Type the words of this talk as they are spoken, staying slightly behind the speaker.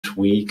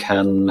we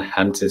can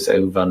hand this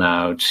over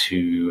now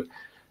to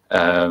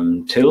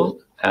Till,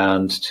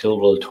 and Till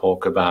will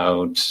talk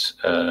about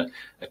a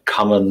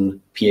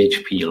common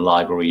PHP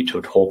library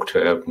to talk to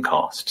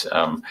Opencast,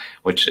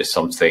 which is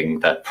something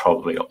that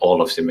probably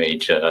all of the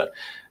major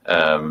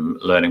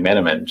learning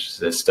management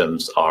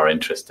systems are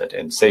interested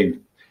in. So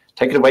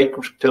take it away,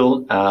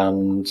 Till,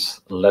 and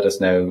let us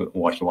know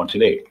what you want to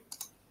do.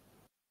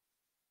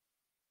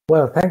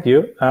 Well, thank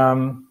you.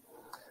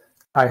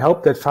 I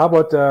hope that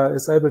Farbot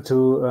is able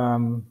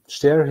to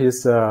share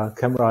his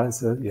camera.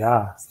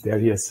 Yeah, there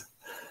he is.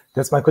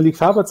 That's my colleague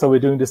Farbot, so we're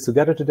doing this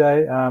together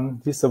today.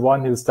 He's the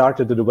one who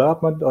started the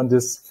development on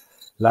this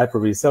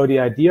library. So the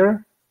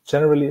idea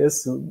generally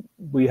is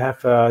we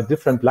have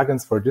different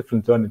plugins for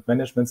different learning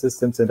management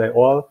systems, and they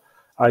all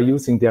are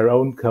using their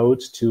own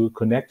code to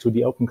connect to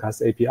the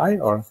Opencast API,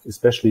 or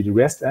especially the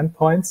REST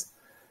endpoints.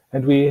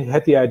 And we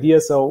had the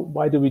idea, so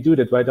why do we do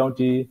that? Why don't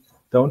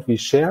we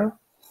share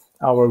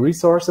our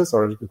resources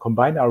or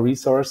combine our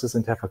resources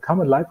and have a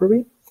common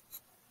library?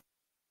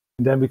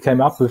 And then we came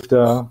up with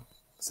the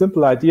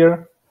simple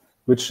idea,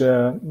 which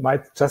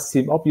might just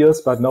seem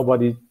obvious, but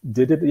nobody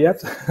did it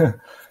yet.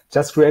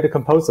 Just create a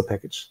composer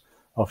package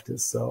of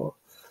this, so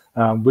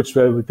which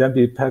will then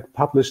be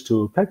published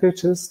to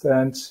packages,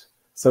 and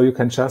so you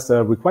can just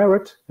require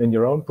it in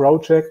your own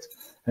project,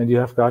 and you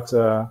have got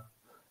a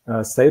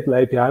stable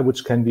API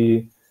which can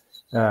be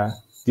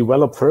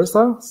developed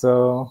further.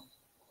 So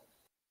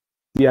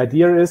the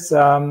idea is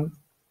the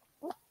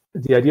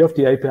idea of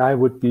the API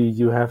would be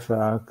you have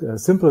a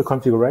simple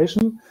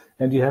configuration,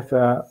 and you have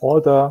all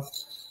the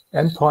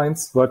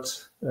endpoints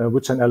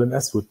which an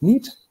LMS would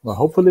need, or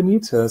hopefully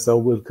need. So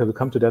we'll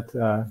come to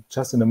that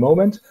just in a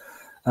moment.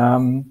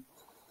 And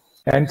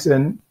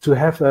to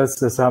have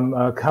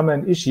some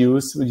common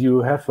issues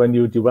you have when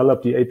you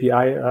develop the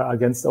API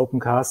against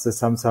Opencast,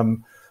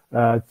 some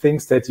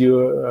things that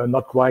you're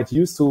not quite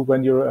used to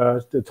when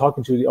you're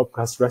talking to the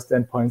Opencast REST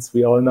endpoints.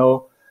 We all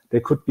know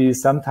there could be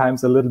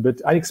sometimes a little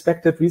bit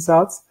unexpected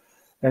results.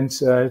 And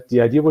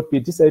the idea would be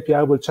this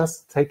API will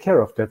just take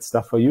care of that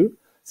stuff for you,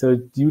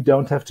 so you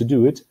don't have to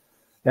do it.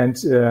 And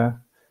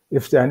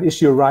if an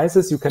issue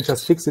arises, you can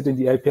just fix it in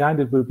the API, and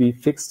it will be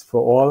fixed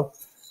for all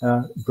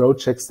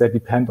projects that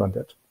depend on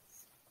that.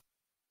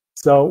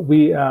 So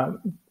we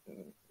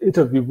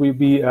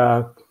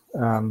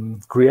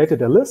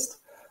created a list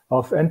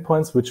of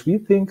endpoints which we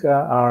think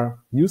are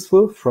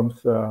useful from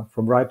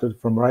right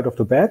off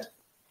the bat.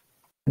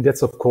 And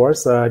that's, of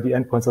course, the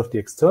endpoints of the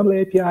external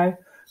API,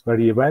 where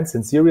the events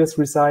and series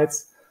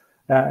resides,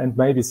 and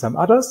maybe some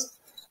others.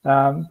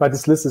 But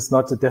this list is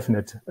not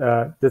definite.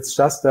 That's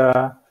just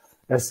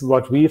as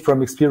what we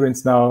from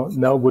experience now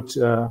know what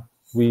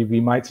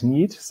we might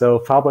need. So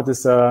Farbot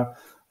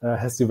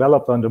has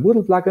developed on the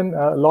Moodle plugin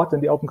a lot in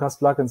the Opencast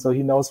plugin, so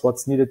he knows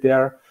what's needed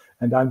there.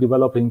 And I'm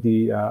developing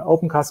the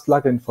Opencast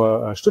plugin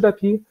for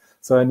StudAP,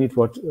 so I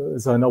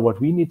know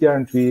what we need there,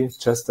 and we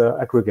just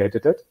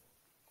aggregated it.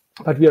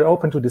 But we are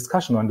open to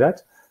discussion on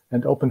that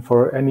and open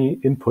for any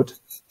input.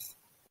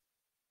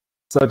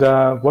 So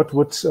what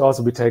would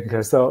also be taken care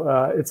of? So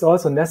it's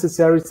also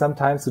necessary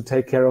sometimes to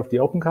take care of the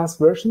Opencast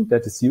version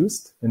that is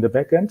used in the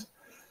backend.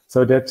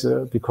 So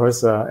that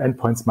because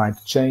endpoints might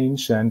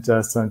change, and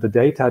so the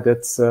data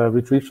that's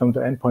retrieved from the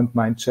endpoint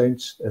might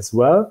change as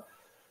well.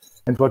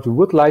 And what we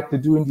would like to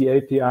do in the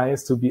API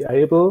is to be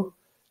able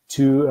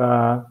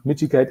to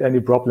mitigate any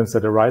problems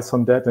that arise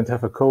from that and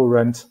have a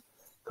coherent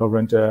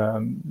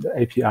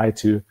API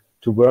to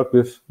work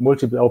with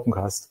multiple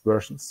Opencast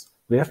versions.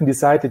 We haven't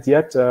decided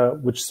yet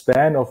which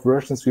span of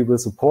versions we will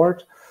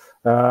support,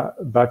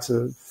 but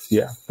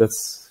yeah,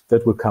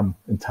 that will come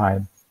in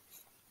time.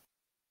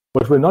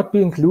 What will not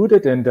be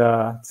included, and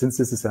since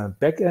this is a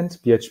backend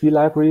PHP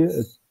library,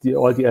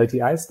 all the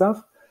LTI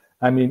stuff,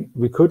 I mean,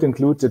 we could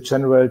include the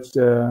general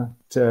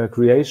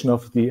creation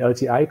of the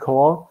LTI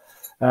call,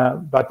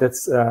 but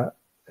that's a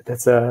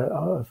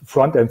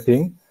front-end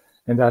thing.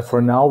 And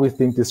for now, we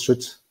think this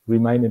should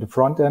remain in the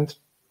front end,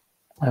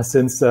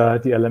 since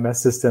the LMS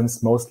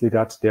systems mostly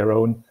got their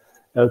own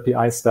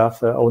LPI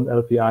stuff, own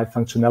LPI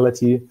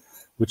functionality,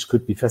 which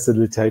could be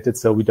facilitated,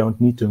 so we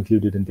don't need to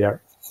include it in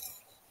there.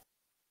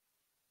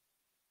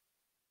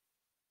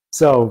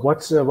 So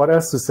what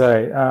else to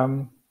say?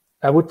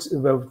 I would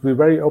be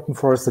very open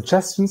for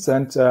suggestions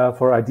and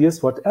for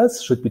ideas what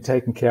else should be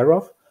taken care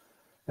of.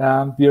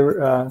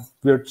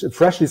 We're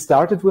freshly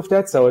started with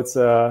that, so it's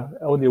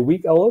only a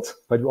week old,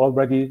 but we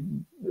already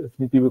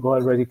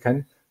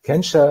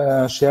can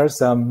share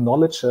some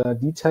knowledge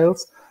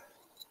details.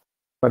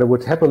 But I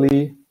would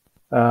happily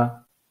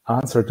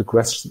answer the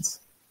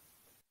questions.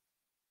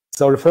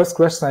 So the first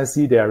question I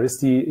see there is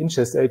the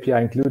ingest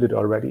API included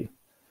already?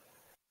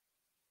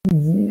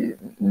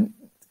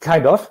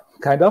 Kind of.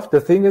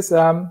 The thing is,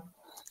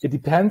 it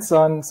depends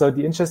on, so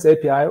the ingest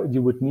API,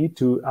 you would need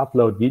to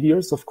upload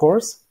videos, of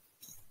course.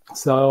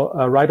 So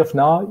right off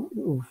now,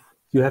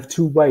 you have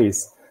two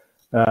ways,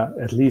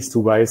 at least two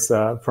ways,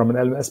 from an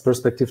LMS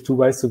perspective, two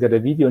ways to get a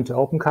video into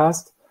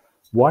Opencast.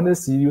 One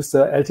is you use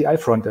the LTI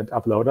frontend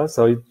uploader.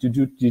 So you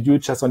do it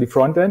just on the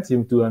front end.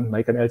 You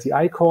make an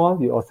LTI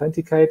call, you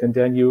authenticate, and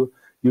then you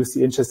use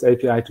the ingest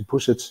API to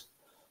push it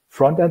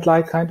front end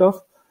like kind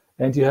of.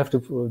 And you have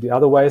the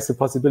other way is the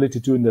possibility to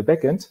do in the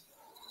backend.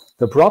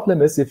 The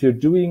problem is if you're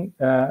doing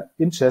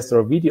ingest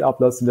or video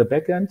uploads in the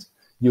backend,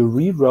 you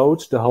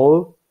reroute the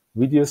whole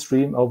video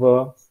stream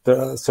over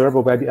the server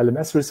where the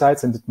LMS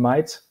resides, and it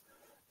might,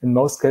 in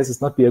most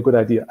cases, not be a good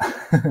idea.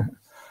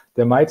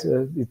 It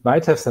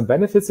might have some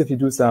benefits if you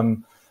do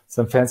some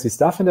fancy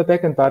stuff in the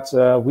backend, but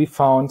we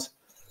found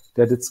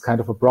that it's kind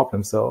of a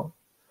problem. So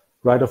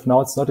right off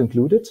now, it's not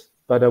included,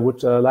 but I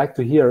would like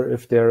to hear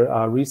if there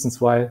are reasons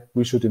why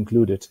we should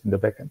include it in the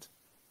backend.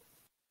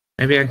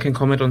 Maybe I can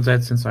comment on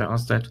that since I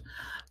asked that.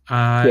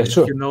 Yeah,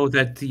 sure. You know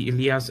that the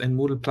Elias and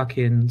Moodle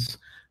plugins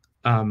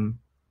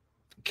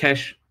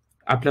cache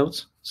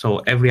uploads. So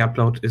every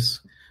upload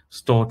is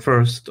stored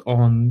first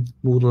on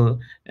Moodle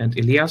and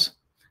Elias.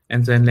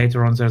 And then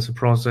later on, there's a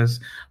process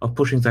of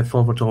pushing that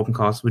forward to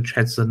Opencast, which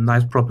has a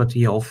nice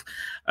property of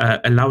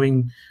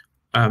allowing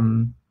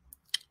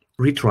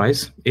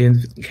retries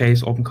in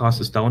case Opencast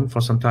is down for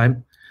some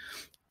time.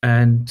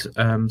 And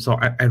so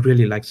I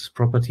really like this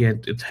property,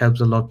 and it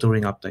helps a lot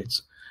during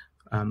updates.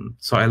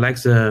 So I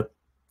like the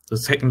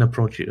second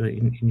approach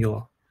in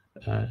your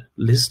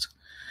list.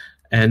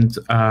 And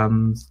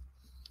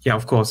yeah,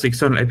 of course, the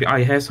external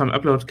API has some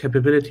upload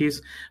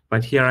capabilities,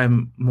 but here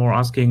I'm more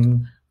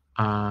asking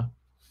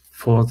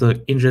for the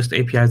ingest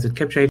APIs that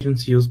capture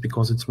agents use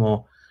because it's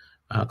more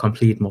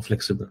complete, more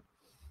flexible.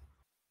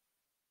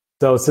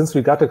 So since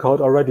we got the code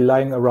already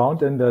lying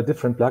around in the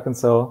different plugins,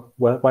 so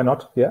well, why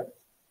not? Yeah,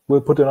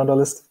 we'll put it on the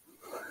list.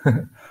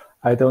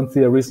 I don't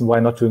see a reason why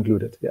not to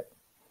include it. Yeah.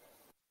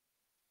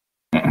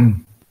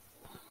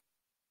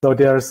 So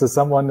there's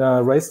someone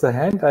raised a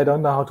hand. I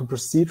don't know how to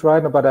proceed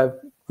right now, but I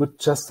would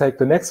just take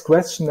the next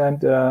question and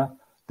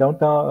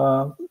don't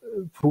know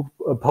who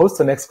posed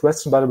the next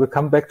question, but I will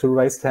come back to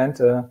raised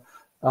hand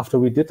after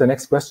we did the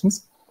next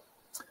questions.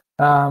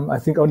 I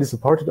think only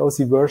supported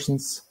OC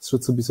versions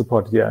should be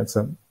supported. Yeah,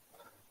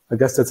 I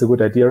guess that's a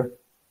good idea.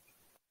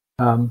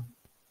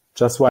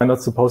 Just why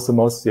not suppose the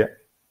most? Yeah,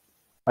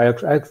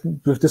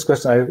 with this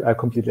question, I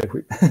completely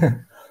agree.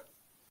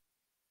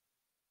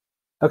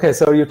 Okay,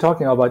 so you're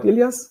talking about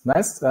Elias.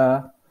 Nice.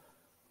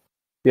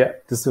 Yeah,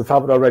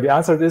 Fabio already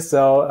answered this.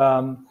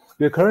 So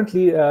we're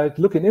currently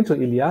looking into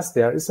Elias.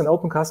 There is an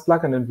Opencast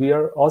plugin, and we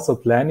are also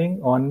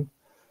planning on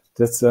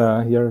this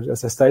here,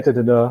 as I stated,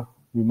 you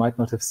might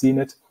not have seen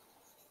it.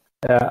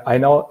 I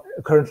know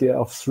currently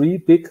of 3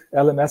 big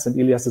LMS, and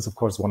Elias is, of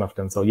course, one of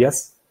them. So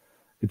yes,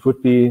 it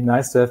would be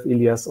nice to have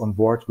Elias on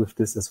board with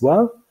this as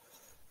well.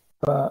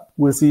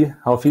 We'll see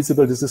how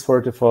feasible this is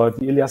for the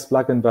Elias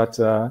plugin, but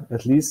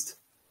at least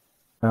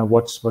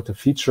what the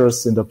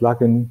features in the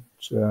plugin,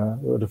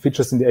 or the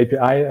features in the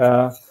API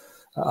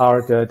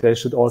are that they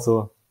should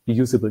also be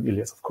usable in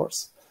Elias, of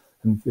course.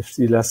 And if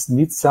Elias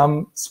needs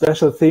some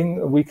special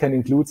thing, we can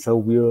include, so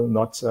we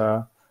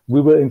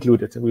will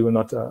include it. We will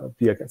not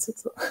be against it.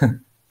 So.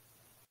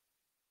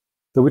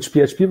 So which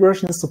PHP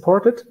version is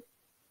supported?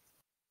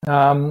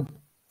 Yeah,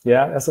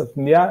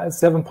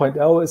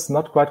 7.0 is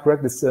not quite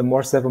correct. It's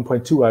more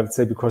 7.2, I would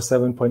say, because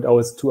 7.0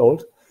 is too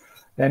old.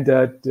 And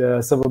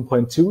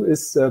 7.2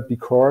 is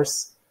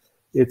because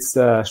it's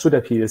should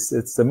IP.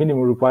 It's the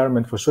minimum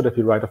requirement for should IP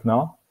right of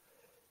now.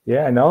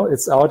 Yeah, I know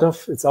it's out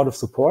of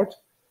support,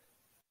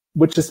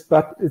 but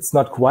it's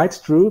not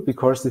quite true,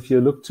 because if you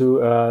look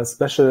to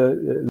special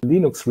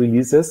Linux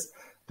releases,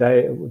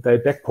 they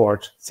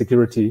backport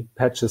security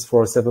patches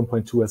for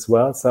 7.2 as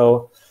well.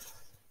 So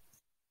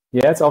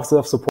yeah, it's also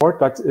of support,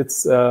 but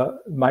it's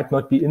might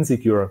not be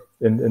insecure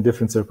in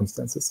different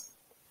circumstances.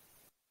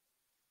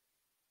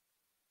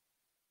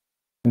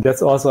 And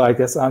that's also, I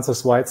guess,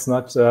 answers why it's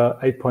not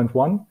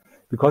 8.1,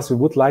 because we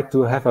would like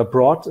to have a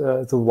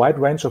wide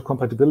range of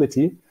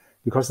compatibility.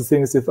 Because the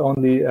thing is, if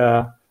only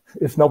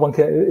if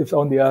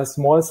only a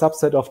small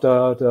subset of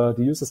the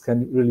users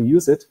can really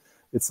use it,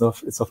 it's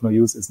of no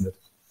use, isn't it?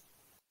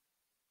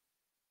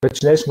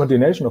 Pagination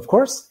continuation, of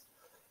course,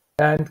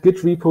 and Git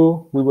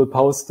repo we will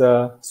post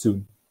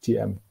soon.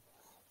 TM.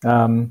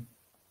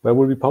 Where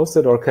will we post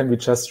it, or can we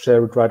just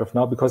share it right off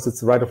now? Because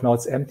it's right off now,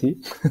 it's empty,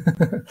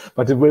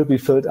 but it will be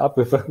filled up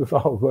with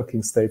our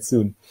working state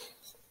soon.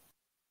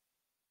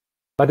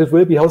 But it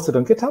will be hosted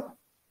on GitHub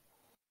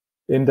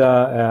in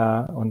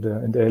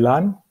the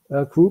Elan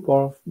group,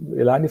 or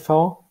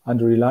Elaniv.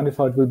 Under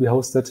Elaniv it will be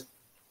hosted,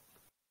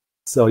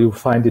 so you'll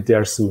find it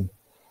there soon.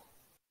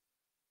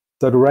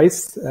 So the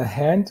raised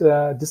hand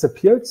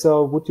disappeared.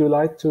 So would you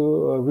like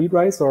to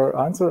re-raise or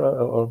answer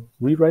or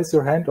re-raise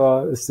your hand,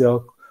 or is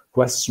your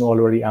question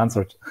already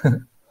answered?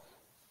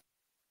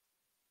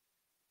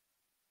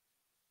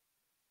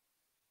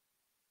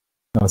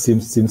 No,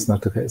 seems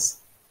not the case.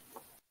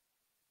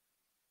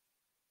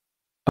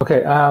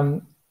 Okay,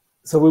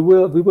 so we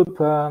will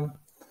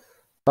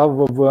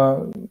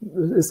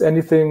is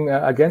anything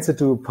against it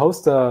to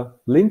post a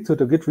link to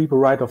the Git repo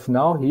right off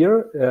now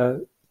here?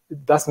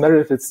 It doesn't matter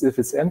if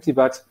it's empty,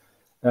 but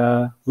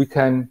we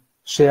can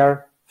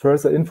share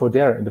further info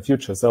there in the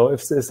future. So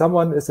if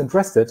someone is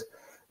interested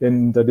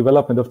in the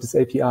development of this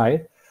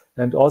API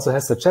and also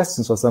has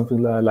suggestions or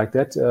something like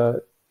that,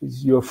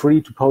 you're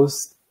free to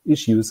post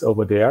issues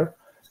over there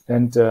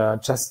and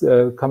just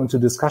come into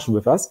discussion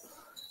with us.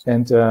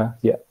 And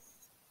yeah.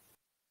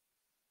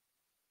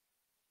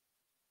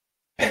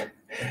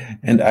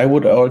 And I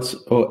would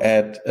also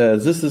add,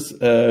 this is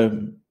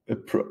an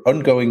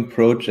ongoing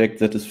project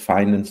that is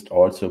financed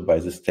also by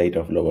the state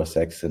of Lower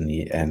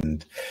Saxony,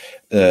 and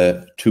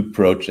 2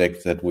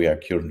 projects that we are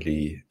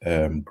currently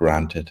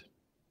granted.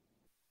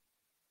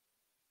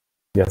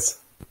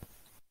 Yes.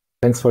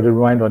 Thanks for the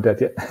reminder on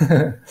that.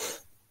 Yeah.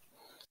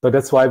 So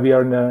that's why we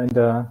are in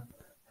the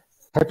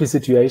happy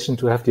situation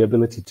to have the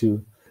ability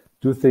to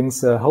do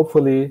things,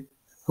 hopefully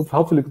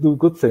do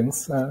good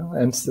things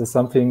and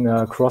something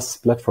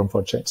cross-platform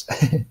for change.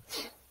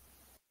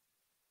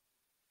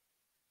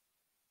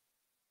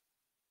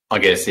 I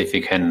guess if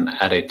you can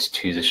add it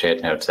to the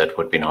shared notes, that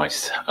would be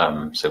nice,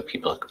 so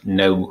people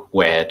know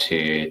where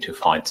to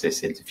find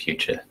this in the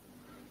future.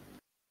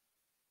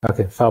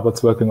 Okay,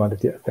 Farbert's working on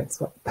it. Yeah,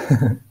 thanks.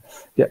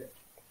 Yeah.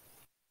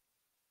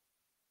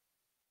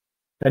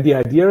 And the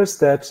idea is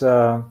that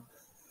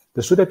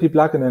the should-API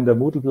plugin and the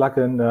Moodle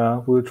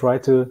plugin will try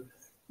to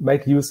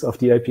make use of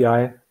the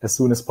API as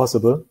soon as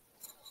possible,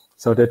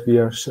 so that we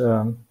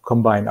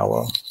combine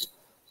our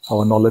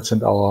knowledge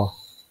and our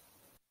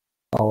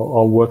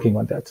working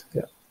on that.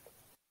 Yeah.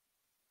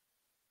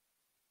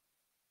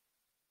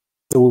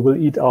 So we will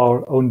eat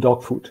our own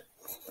dog food.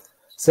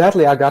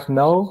 Sadly, I got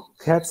no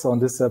cats on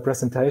this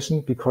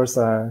presentation because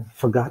I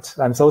forgot.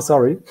 I'm so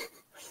sorry.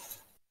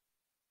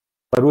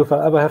 But if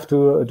I ever have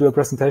to do a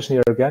presentation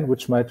here again,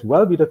 which might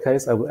well be the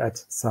case, I will add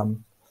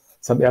some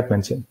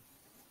Erdmännchen.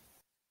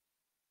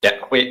 Yeah,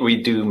 we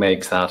do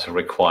make that a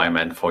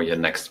requirement for your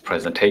next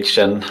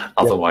presentation.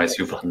 Otherwise,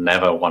 you will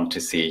never want to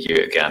see you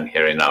again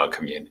here in our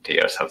community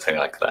or something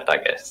like that, I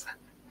guess.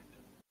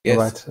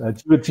 Yes. All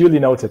right, duly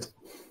noted.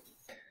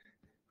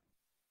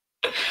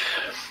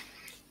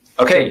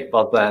 Okay,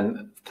 well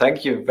then,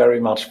 thank you very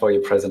much for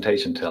your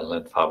presentation, Till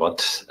and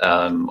Farbot.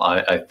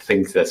 I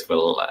think this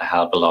will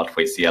help a lot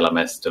with the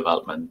LMS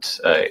development,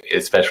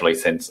 especially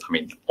since, I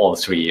mean, all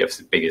 3 of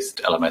the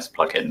biggest LMS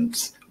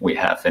plugins we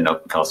have in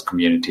Opencast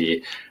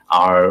community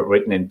are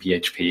written in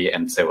PHP,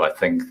 and so I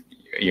think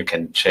you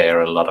can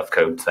share a lot of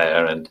code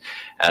there and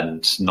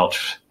not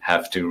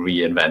have to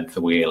reinvent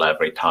the wheel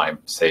every time.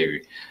 So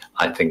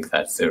I think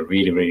that's a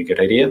really, really good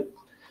idea.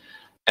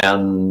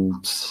 And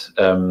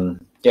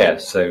yeah,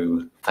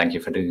 so thank you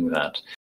for doing that.